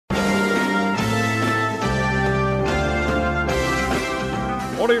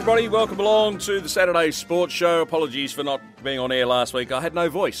Morning, everybody. Welcome along to the Saturday Sports Show. Apologies for not being on air last week. I had no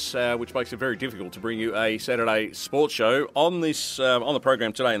voice, which makes it very difficult to bring you a Saturday Sports Show. On this, on the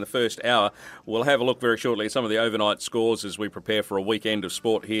program today in the first hour, we'll have a look very shortly at some of the overnight scores as we prepare for a weekend of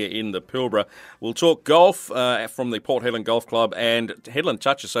sport here in the Pilbara. We'll talk golf from the Port Hedland Golf Club and Hedland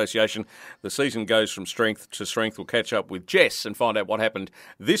Touch Association. The season goes from strength to strength. We'll catch up with Jess and find out what happened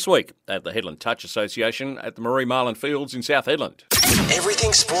this week at the Hedland Touch Association at the Marie Marlin Fields in South Hedland.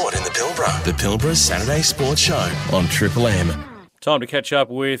 Everything sport in the Pilbara. The Pilbara Saturday Sports Show on Triple M. Time to catch up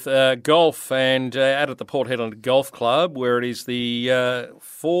with golf and out at the Port Hedland Golf Club, where it is the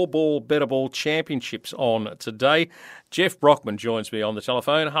four-ball, better ball championships on today. Jeff Brockman joins me on the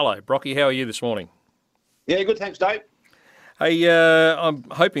telephone. Hello, Brocky. How are you this morning? Yeah, good. Thanks, Dave. Hey, I'm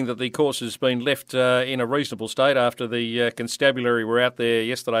hoping that the course has been left in a reasonable state after the constabulary were out there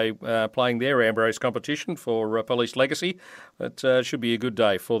yesterday playing their Ambrose competition for Police Legacy. It should be a good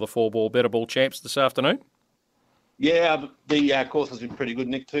day for the four-ball, better ball champs this afternoon. Yeah, the course has been pretty good,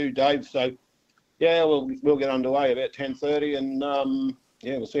 Nick, too, Dave. So, yeah, we'll get underway about 10:30 and,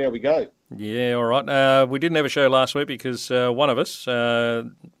 yeah, we'll see how we go. Yeah, all right. We didn't have a show last week because one of us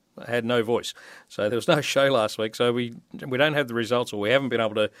had no voice. So there was no show last week. So we don't have the results, or we haven't been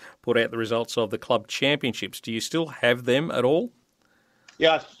able to put out the results of the club championships. Do you still have them at all?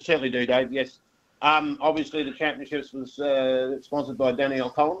 Yeah, I certainly do, Dave, yes. Obviously, the championships was sponsored by Danielle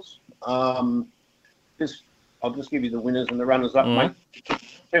Collins. I'll just give you the winners and the runners-up, mate.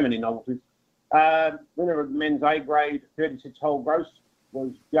 Too many novelties. Winner of the men's A grade 36-hole gross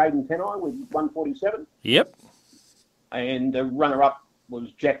was Jaden Tenai with 147. Yep. And the runner-up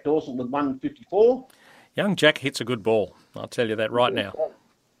was Jack Dawson with 154. Young Jack hits a good ball. I'll tell you that right now.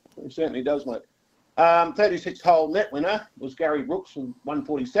 He certainly does, mate. 36-hole net winner was Gary Brooks with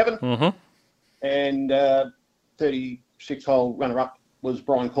 147. Mm-hmm. And 36-hole runner-up was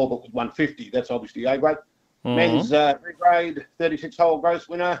Brian Corbett with 150. That's obviously A grade. Mm-hmm. Men's B grade 36-hole gross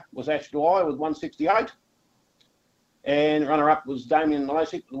winner was Ash Dwyer with 168. And runner-up was Damien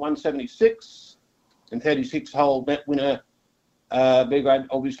Lasik with 176. And 36-hole net winner B grade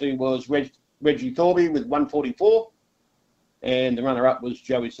obviously was Reggie Thorby with 144. And the runner-up was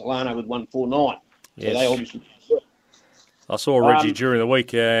Joey Solano with 149. Yes. So they obviously... I saw Reggie during the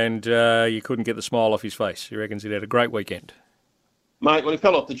week and you couldn't get the smile off his face. He reckons he'd had a great weekend. Mate, well, he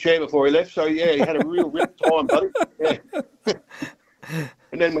fell off the chair before he left, so, yeah, he had a real rip time, buddy. Yeah.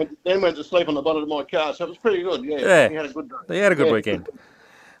 And then went to sleep on the bonnet of my car, so it was pretty good, yeah. He had a good day. He had a good weekend.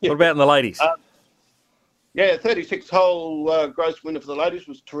 What about in the ladies? 36-hole gross winner for the ladies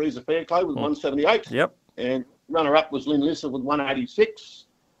was Teresa Fairclough with 178. Yep. And runner-up was Lynn Lissa with 186.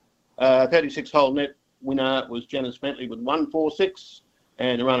 36-hole net winner was Janice Bentley with 146.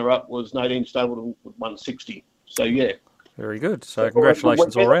 And the runner-up was Nadine Stapleton with 160. So, yeah. Very good. So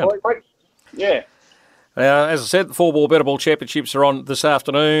congratulations all round. Yeah. As I said, the four-ball better ball championships are on this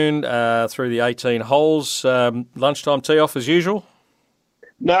afternoon through the 18 holes. Lunchtime tee-off as usual?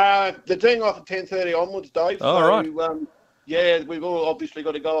 No, they're teeing off at 10:30 onwards, Dave. Oh, so, right. Yeah, we've all obviously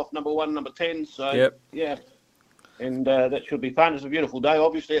got to go off number 1, number 10. So, yep. Yeah. And that should be fun. It's a beautiful day,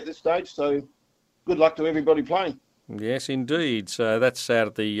 obviously, at this stage. So, good luck to everybody playing. Yes, indeed. So that's out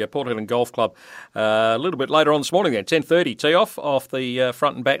at the Port Hedland Golf Club a little bit later on this morning then. 10:30 tee-off off the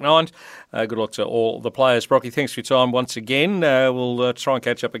front and back nines. Good luck to all the players. Brocky, thanks for your time once again. We'll try and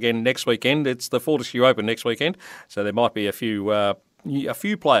catch up again next weekend. It's the Fortescue Open next weekend, so there might be a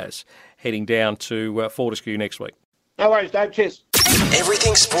few players heading down to Fortescue next week. No worries, Dave. Cheers.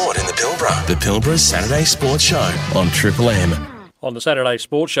 Everything sport in the Pilbara. The Pilbara Saturday Sports Show on Triple M. On the Saturday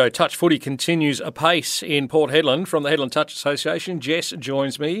Sports Show, touch footy continues apace in Port Hedland. From the Hedland Touch Association, Jess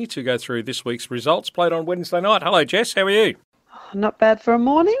joins me to go through this week's results played on Wednesday night. Hello, Jess. How are you? Not bad for a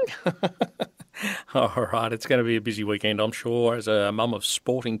morning. All right. It's going to be a busy weekend, I'm sure. As a mum of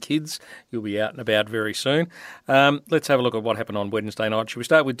sporting kids, you'll be out and about very soon. Let's have a look at what happened on Wednesday night. Should we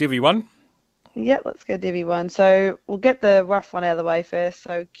start with Divi 1? Yeah, let's go Divi 1. So we'll get the rough one out of the way first.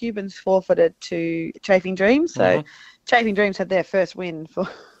 So Cubans forfeited to Chafing Dreams. So Chafing Dreams had their first win.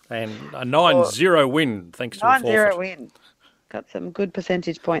 And a 9-0 win, thanks to a forfeit. 9-0 win. Got some good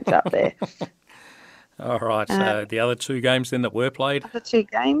percentage points up there. All right, so the other two games then that were played? The two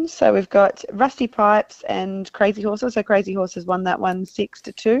games. So we've got Rusty Pipes and Crazy Horses. So Crazy Horses won that one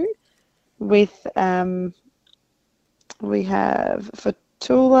 6-2. With, we have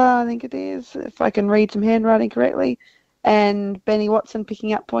Fatula, I think it is, if I can read some handwriting correctly, and Benny Watson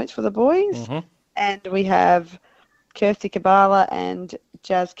picking up points for the boys. Mm-hmm. And we have Kirsty Kabala and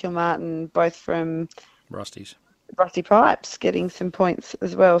Jazz Kilmartin, both from Rusty Pipes, getting some points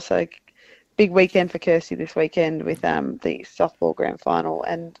as well. So big weekend for Kirsty this weekend with the softball grand final,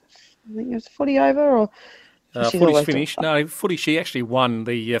 and I think it was footy over, or footy's finished. No, footy. She actually won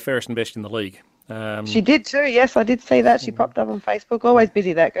the fairest and best in the league. She did too. Yes, I did see that. She popped up on Facebook. Always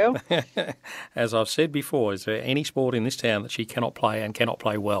busy, that girl. As I've said before, is there any sport in this town that she cannot play and cannot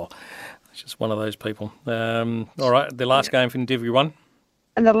play well? She's just one of those people. All right, the last game from Divi 1.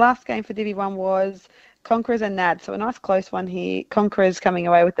 And the last game for Divi 1 was Conquerors and NAD. So a nice close one here. Conquerors coming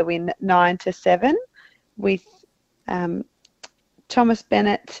away with the win 9-7 with Thomas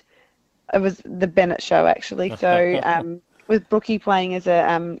Bennett. It was the Bennett show, actually. So with Brookie playing as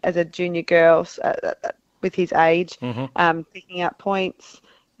a junior girl with his age, picking up points,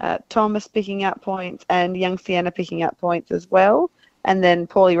 Thomas picking up points, and young Sienna picking up points as well, and then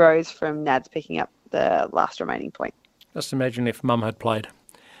Paulie Rose from NADS picking up the last remaining point. Just imagine if Mum had played.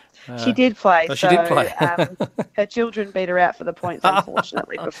 She did play. She did play. Her children beat her out for the points,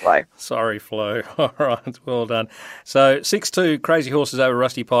 unfortunately, for Flo. Sorry, Flo. All right, well done. So 6-2 Crazy Horses over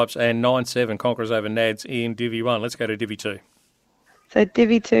Rusty Pipes and 9-7 Conquerors over Nads in Divi 1. Let's go to Divi 2. So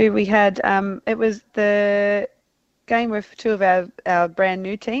Divi 2, we had, it was the game with two of our brand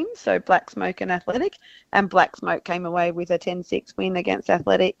new teams, so Black Smoke and Athletic, and Black Smoke came away with a 10-6 win against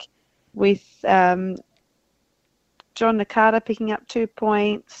Athletic with John Nakata picking up 2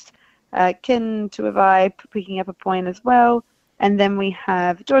 points, Ken Tuivai picking up a point as well, and then we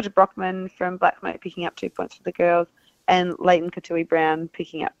have Georgia Brockman from Black Smoke picking up 2 points for the girls, and Leighton Katui Brown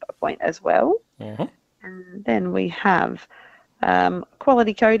picking up a point as well. Mm-hmm. And then we have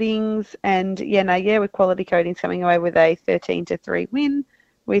Quality Coatings and with Quality Coatings coming away with a 13-3 win,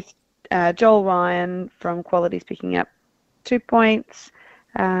 with Joel Ryan from Qualities picking up 2 points,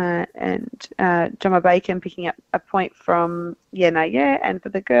 and Jemma Bacon picking up a point from and for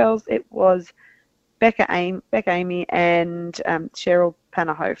the girls it was Becca Amy and Cheryl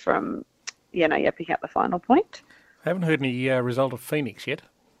Panaho from picking up the final point. I haven't heard any result of Phoenix yet.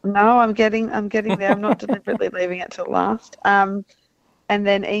 No, I'm getting there. I'm not deliberately leaving it till last. And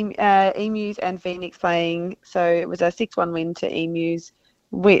then Emus and Phoenix playing, so it was a 6-1 win to Emus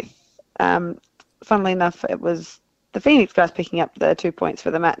with, funnily enough, it was the Phoenix guys picking up the 2 points for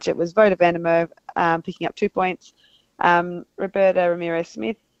the match. It was Voda Vandermeer picking up 2 points, Roberta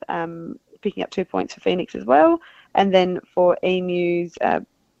Ramirez-Smith picking up 2 points for Phoenix as well, and then for Emus,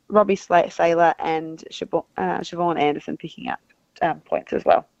 Robbie Saylor and Siobhan Anderson picking up points as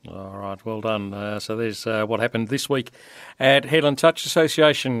well. All right, well done. So there's what happened this week at Headland Touch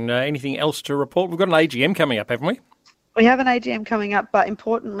Association. Anything else to report? We've got an AGM coming up, haven't we? We have an AGM coming up, but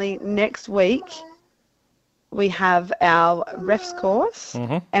importantly, next week we have our refs course,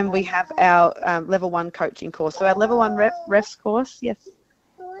 and we have our level 1 coaching course. So our level 1 refs course, yes.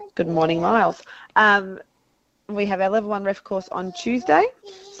 Good morning, Miles. We have our level 1 ref course on Tuesday.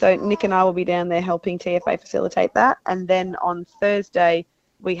 So Nick and I will be down there helping TFA facilitate that. And then on Thursday,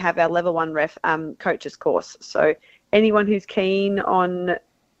 we have our level 1 ref coaches course. So anyone who's keen on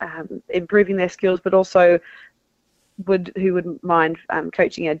improving their skills, but also who wouldn't mind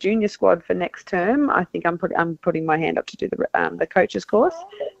coaching our junior squad for next term, I think I'm putting my hand up to do the coaches course,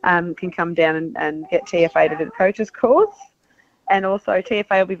 can come down and get TFA to do the coaches course. And also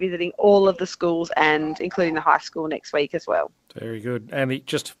TFA will be visiting all of the schools and including the high school next week as well. Very good. And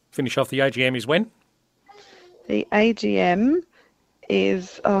just to finish off, the AGM is when? The AGM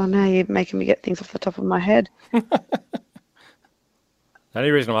is, now you're making me get things off the top of my head. The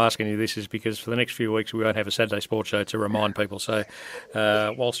only reason I'm asking you this is because for the next few weeks we won't have a Saturday sports show to remind people. So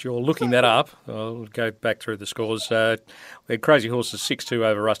whilst you're looking that up, I'll go back through the scores. We had Crazy Horses 6-2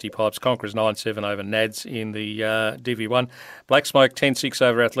 over Rusty Pipes, Conquerors 9-7 over Nads in the Divi 1, Black Smoke 10-6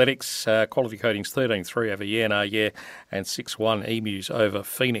 over Athletics, Quality Coatings 13-3 over and 6-1 Emus over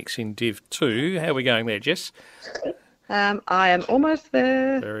Phoenix in Div 2. How are we going there, Jess? I am almost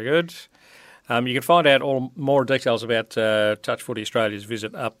there. Very good. You can find out more details about Touch Footy Australia's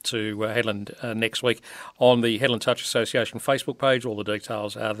visit up to Headland next week on the Headland Touch Association Facebook page. All the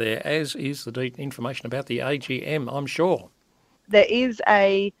details are there, as is the information about the AGM, I'm sure. There is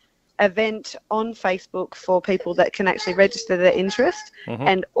a event on Facebook for people that can actually register their interest,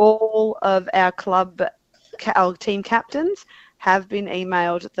 and all of our our team captains have been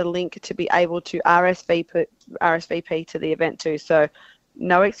emailed the link to be able to RSVP to the event too. So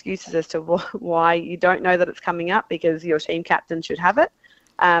no excuses as to why you don't know that it's coming up, because your team captain should have it.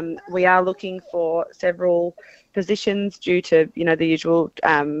 We are looking for several positions due to the usual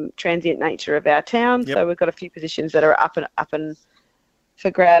transient nature of our town. Yep. So we've got a few positions that are up and for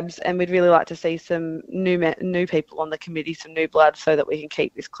grabs, and we'd really like to see some new people on the committee, some new blood, so that we can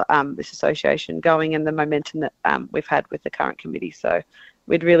keep this association going and the momentum that we've had with the current committee. So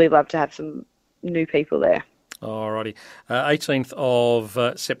we'd really love to have some new people there. Alrighty. 18th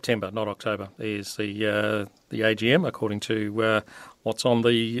of September, not October, is the AGM, according to what's on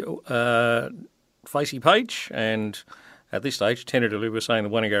the Facey page. And at this stage, tentatively, we're saying the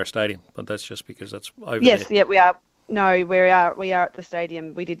Wanagara Stadium, but that's just because that's over there. Yes, yeah, we are. No, we are at the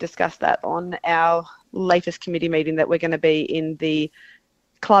stadium. We did discuss that on our latest committee meeting, that we're going to be in the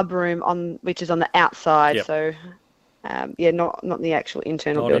club room which is on the outside. Yep. So, not in the actual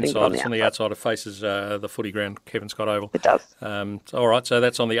internal building. Inside, but it's on the outside. It faces the footy ground, Kevin Scott Oval. It does. All right, so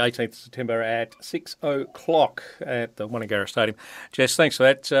that's on the 18th of September at 6 o'clock at the Wanagara Stadium. Jess, thanks for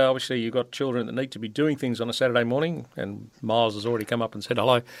that. Obviously, you've got children that need to be doing things on a Saturday morning, and Miles has already come up and said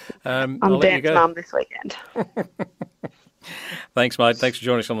hello. I'm dance mum this weekend. Thanks, mate. Thanks for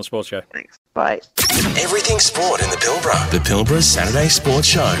joining us on the Sports Show. Thanks. Bye. Everything sport in the Pilbara. The Pilbara Saturday Sports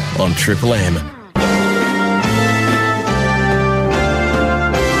Show on Triple M.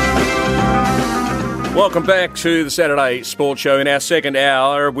 Welcome back to the Saturday Sports Show in our second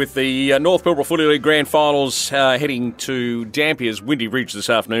hour with the North Pilbara Footy League Grand Finals heading to Dampier's Windy Ridge this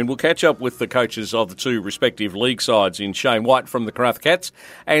afternoon. We'll catch up with the coaches of the two respective league sides in Shane White from the Karratha Cats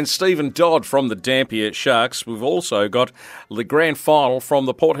and Stephen Dodd from the Dampier Sharks. We've also got the Grand Final from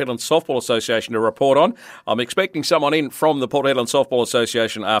the Port Hedland Softball Association to report on. I'm expecting someone in from the Port Hedland Softball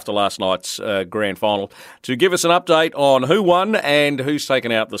Association after last night's Grand Final to give us an update on who won and who's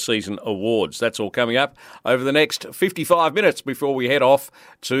taken out the season awards. That's all coming up over the next 55 minutes before we head off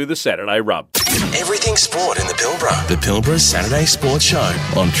to the Saturday Rub. Everything sport in the Pilbara. The Pilbara Saturday Sports Show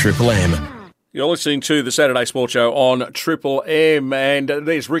on Triple M. You're listening to the Saturday Sports Show on Triple M, and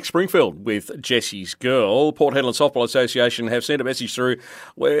there's Rick Springfield with Jessie's Girl. Port Hedland Softball Association have sent a message through,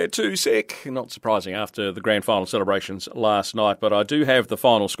 we're too sick. Not surprising after the grand final celebrations last night, but I do have the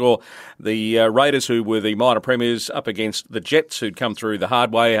final score. The Raiders, who were the minor premiers, up against the Jets, who'd come through the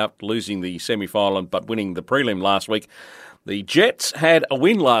hard way after losing the semi-final but winning the prelim last week. The Jets had a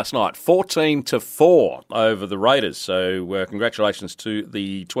win last night, 14-4 over the Raiders. So congratulations to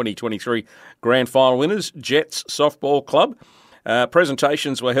the 2023 Grand Final winners, Jets Softball Club.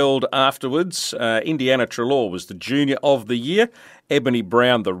 Presentations were held afterwards. Indiana Trelaw was the Junior of the Year, Ebony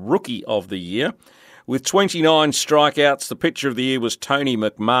Brown the Rookie of the Year. With 29 strikeouts, the Pitcher of the Year was Tony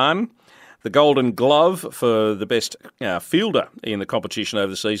McMahon. The Golden Glove for the best fielder in the competition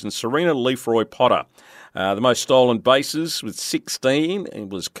over the season, Serena Leafroy Potter. The most stolen bases with 16, it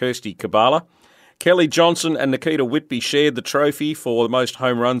was Kirsty Kabala. Kelly Johnson and Nikita Whitby shared the trophy for the most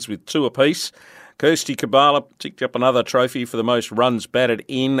home runs with 2 apiece. Kirsty Kabala ticked up another trophy for the most runs batted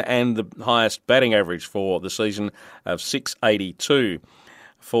in and the highest batting average for the season of 682.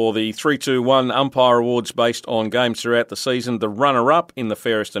 For the 3-2-1 umpire awards based on games throughout the season, the runner-up in the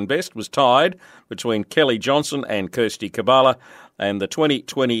fairest and best was tied between Kelly Johnson and Kirsty Kabala, and the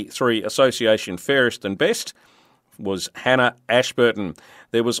 2023 Association Fairest and Best was Hannah Ashburton.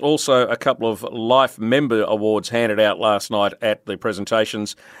 There was also a couple of Life Member Awards handed out last night at the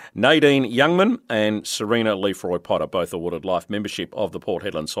presentations. Nadine Youngman and Serena Leafroy Potter both awarded life membership of the Port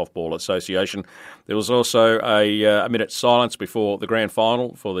Hedland Softball Association. There was also a minute's silence before the grand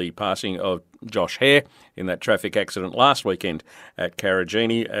final for the passing of Josh Hare in that traffic accident last weekend at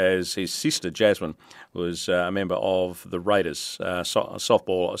Karajini, as his sister Jasmine was a member of the Raiders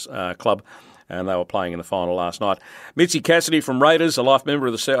softball club, and they were playing in the final last night. Mitzi Cassidy from Raiders, a life member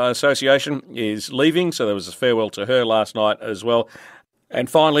of the association, is leaving, so there was a farewell to her last night as well. And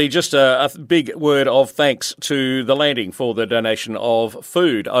finally, just a big word of thanks to The Landing for the donation of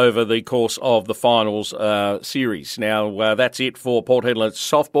food over the course of the finals series. Now, that's it for Port Hedland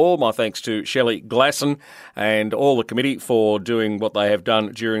softball. My thanks to Shelley Glasson and all the committee for doing what they have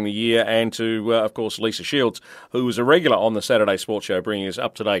done during the year, and to, of course, Lisa Shields, who was a regular on the Saturday Sports Show, bringing us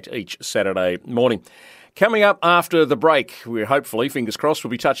up to date each Saturday morning. Coming up after the break, we're hopefully, fingers crossed,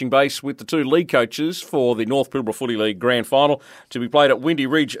 we'll be touching base with the two league coaches for the North Pilbara Footy League Grand Final to be played at Windy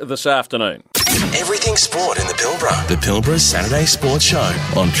Ridge this afternoon. Everything sport in the Pilbara. The Pilbara Saturday Sports Show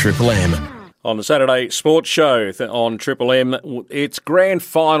on Triple M. On the Saturday Sports Show on Triple M, it's Grand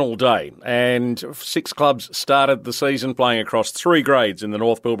Final day, and 6 clubs started the season playing across 3 grades in the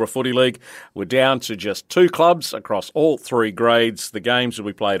North Pilbara Footy League. We're down to just 2 clubs across all 3 grades. The games will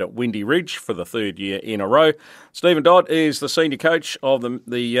be played at Windy Ridge for the 3rd year in a row. Stephen Dodd is the senior coach of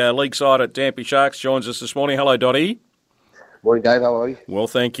the league side at Dampier Sharks, joins us this morning. Hello, Dotty. Morning, Dave. How are you? Well,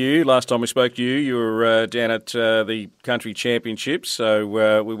 thank you. Last time we spoke to you, you were down at the Country Championships, so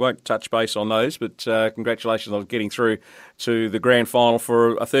we won't touch base on those, but congratulations on getting through to the Grand Final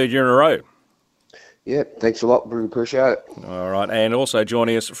for a 3rd year in a row. Yeah, thanks a lot. Really appreciate it. All right, and also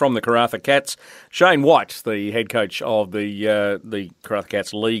joining us from the Karratha Cats, Shane White, the head coach of the Karratha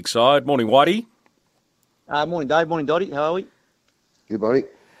Cats league side. Morning, Whitey. Morning, Dave. Morning, Dottie. How are we? Good morning.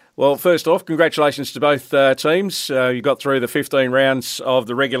 Well, first off, congratulations to both teams. You got through the 15 rounds of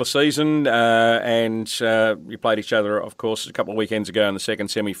the regular season and you played each other, of course, a couple of weekends ago in the second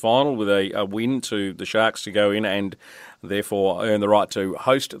semi-final with a win to the Sharks to go in and therefore earn the right to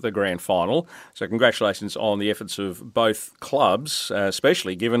host the grand final. So congratulations on the efforts of both clubs,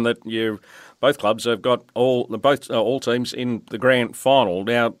 especially given that both clubs have got all teams in the grand final.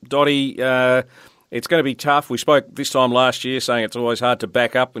 Now, Dottie, it's going to be tough. We spoke this time last year saying it's always hard to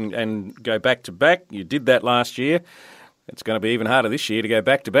back up and go back to back. You did that last year. It's going to be even harder this year to go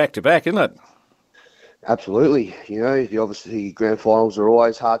back to back to back, isn't it? Absolutely. Obviously grand finals are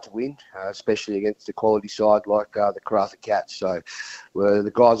always hard to win, especially against a quality side like the Karratha Cats. So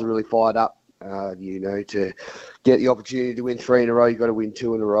the guys are really fired up. To get the opportunity to win 3 in a row, you've got to win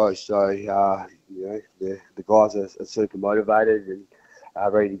 2 in a row. So, the guys are super motivated and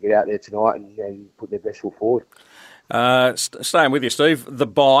ready to get out there tonight and put their best foot forward. Staying with you, Steve, the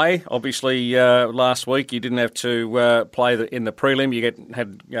bye, obviously last week you didn't have to play in the prelim. You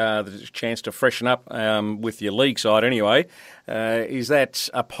had the chance to freshen up with your league side anyway. Is that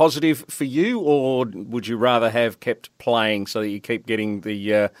a positive for you, or would you rather have kept playing so that you keep getting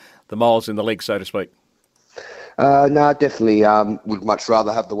the miles in the league, so to speak? No, definitely would much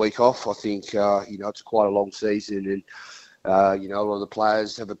rather have the week off. I think, it's quite a long season and a lot of the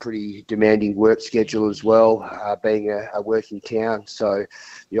players have a pretty demanding work schedule as well, being a working town. So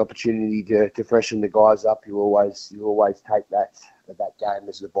the opportunity to freshen the guys up, you always take that game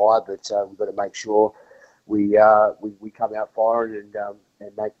as the bye. But we've got to make sure we come out firing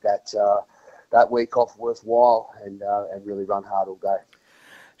and make that week off worthwhile and really run hard all day.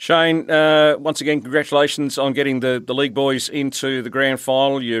 Shane, once again, congratulations on getting the league boys into the grand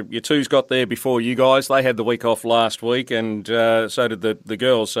final. Your twos got there before you guys. They had the week off last week, and so did the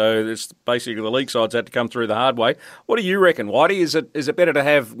girls. So it's basically the league sides had to come through the hard way. What do you reckon, Whitey? Is it better to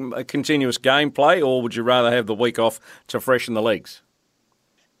have a continuous gameplay, or would you rather have the week off to freshen the leagues?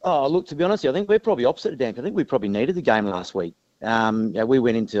 Oh, look, to be honest, I think we're probably opposite of Dampier. I think we probably needed the game last week. We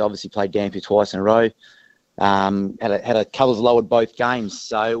went into obviously played Dampier twice in a row. Had a colours lowered both games,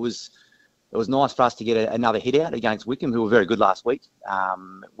 so it was nice for us to get another hit out against Wickham, who were very good last week.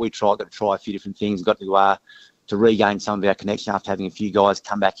 We got to try a few different things, got to regain some of our connection after having a few guys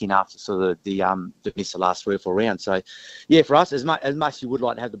come back in after sort of the miss the last 3 or 4 rounds. So yeah, for us, as much as you would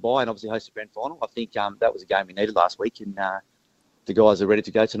like to have the bye and obviously host the grand final, I think that was a game we needed last week, and the guys are ready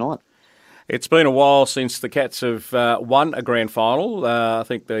to go tonight. It's been a while since the Cats have won a grand final. I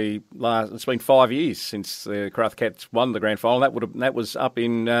think it's been 5 years since the Karratha Cats won the grand final. That was up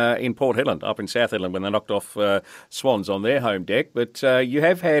in Port Hedland, up in South Hedland, when they knocked off Swans on their home deck. But you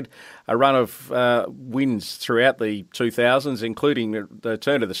have had a run of wins throughout the 2000s, including the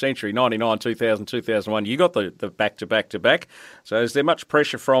turn of the century, 99, 2000, 2001. You got the back-to-back-to-back. So is there much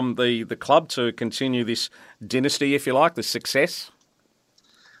pressure from the club to continue this dynasty, if you like, the success?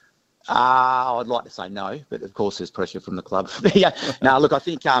 I'd like to say no, but of course there's pressure from the club. Yeah, no, look, I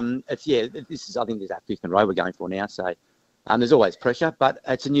think I think this is our 5th in a row we're going for now. So there's always pressure, but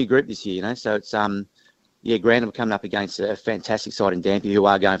it's a new group this year, So it's Grandin are coming up against a fantastic side in Dampier who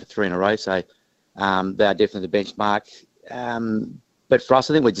are going for 3 in a row. So they are definitely the benchmark. But for us,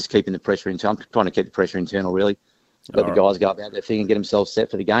 I think we're just keeping the pressure internal. I'm trying to keep the pressure internal, really. Let the guys go about their thing and get themselves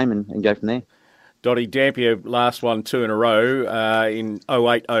set for the game and go from there. Dottie, Dampier last won 2 in a row in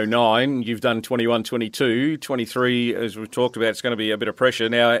 08-09. You've done 21-22. 23, as we've talked about, it's going to be a bit of pressure.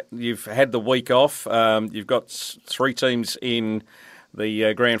 Now, you've had the week off. You've got 3 teams in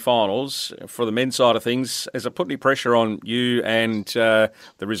the grand finals. For the men's side of things, has it put any pressure on you and the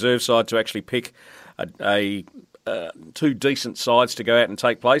reserve side to actually pick a 2 decent sides to go out and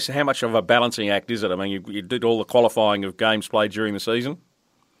take place? How much of a balancing act is it? I mean, you did all the qualifying of games played during the season.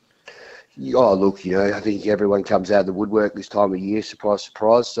 Oh, look, I think everyone comes out of the woodwork this time of year, surprise,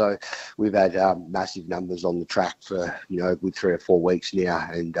 surprise. So we've had massive numbers on the track for, a good 3 or 4 weeks now.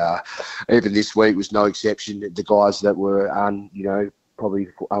 And even this week was no exception. The guys that were, probably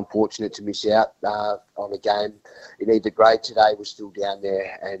unfortunate to miss out on a game in either grade today were still down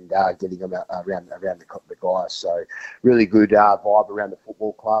there and getting them around the guys. So really good vibe around the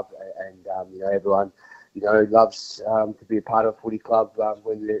football club, and everyone loves to be a part of a footy club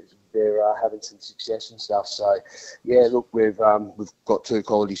when they're having some success and stuff. So yeah, look, we've got 2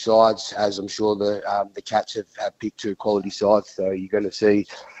 quality sides, as I'm sure the Cats have picked 2 quality sides. So you're going to see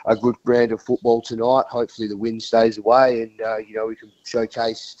a good brand of football tonight. Hopefully the wind stays away, and we can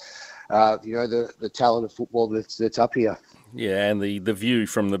showcase the talent of football that's up here. Yeah, and the view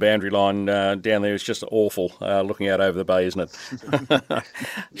from the boundary line down there is just awful, looking out over the bay, isn't it?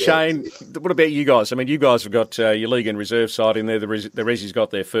 Shane, what about you guys? I mean, you guys have got your league and reserve side in there. The Resi's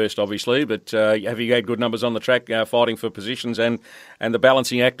got there first, obviously, but have you had good numbers on the track, fighting for positions and the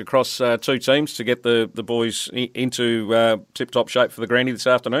balancing act across two teams to get the boys into tip-top shape for the Granny this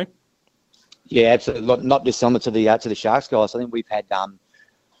afternoon? Yeah, absolutely. Not dissimilar to the Sharks guys. I think we've had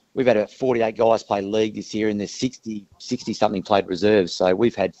about 48 guys play league this year, and there's 60 something played reserves. So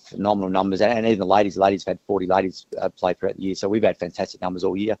we've had phenomenal numbers, and even the ladies have had 40 ladies play throughout the year. So we've had fantastic numbers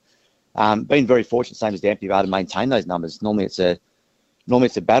all year. Been very fortunate, same as Dampier, to maintain those numbers. Normally it's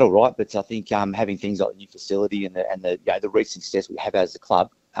a battle, right? But I think having things like the new facility and the recent success we have as a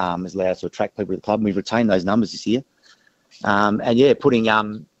club has allowed us to attract people to the club, and we've retained those numbers this year. Putting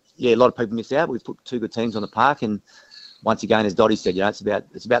a lot of people miss out. We've put two good teams on the park, and once again, as Dottie said, it's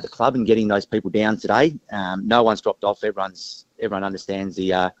about the club and getting those people down today. No one's dropped off. Everyone understands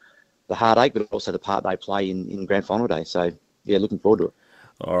the heartache, but also the part they play in grand final day. So yeah, looking forward to it.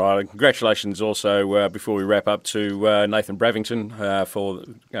 All right. Congratulations also, before we wrap up, to Nathan Bravington for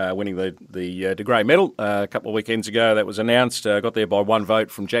winning the De Grey medal a couple of weekends ago. That was announced. Got there by one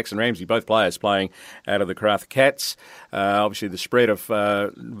vote from Jackson Ramsey, both players playing out of the Karratha Cats. Obviously, the spread of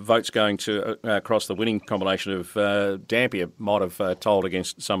votes going to across the winning combination of Dampier might have told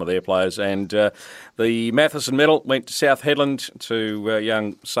against some of their players. And the Matheson medal went to South Hedland to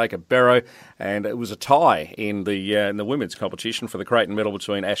young Saker Barrow, and it was a tie in the women's competition for the Creighton medal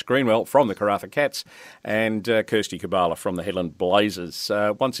between Ash Greenwell from the Karratha Cats and Kirsty Kabala from the Headland Blazers.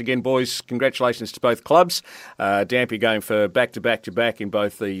 Once again, boys, congratulations to both clubs. Dampier going for back-to-back-to-back in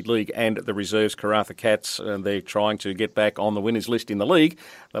both the league and the reserves. Karratha Cats, they're trying to get back on the winners list in the league.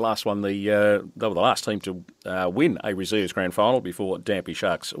 They were the last team to win a reserves grand final before Dampier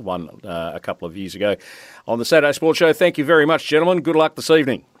Sharks won a couple of years ago. On the Saturday Sports Show, thank you very much, gentlemen. Good luck this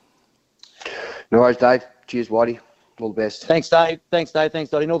evening. No worries, Dave. Cheers, Whitey. All the best. Thanks, Dave. Thanks,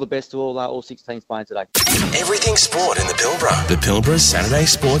 Dottie. And all the best to all 6 teams playing today. Everything sport in the Pilbara. The Pilbara Saturday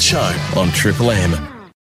Sports Show on Triple M.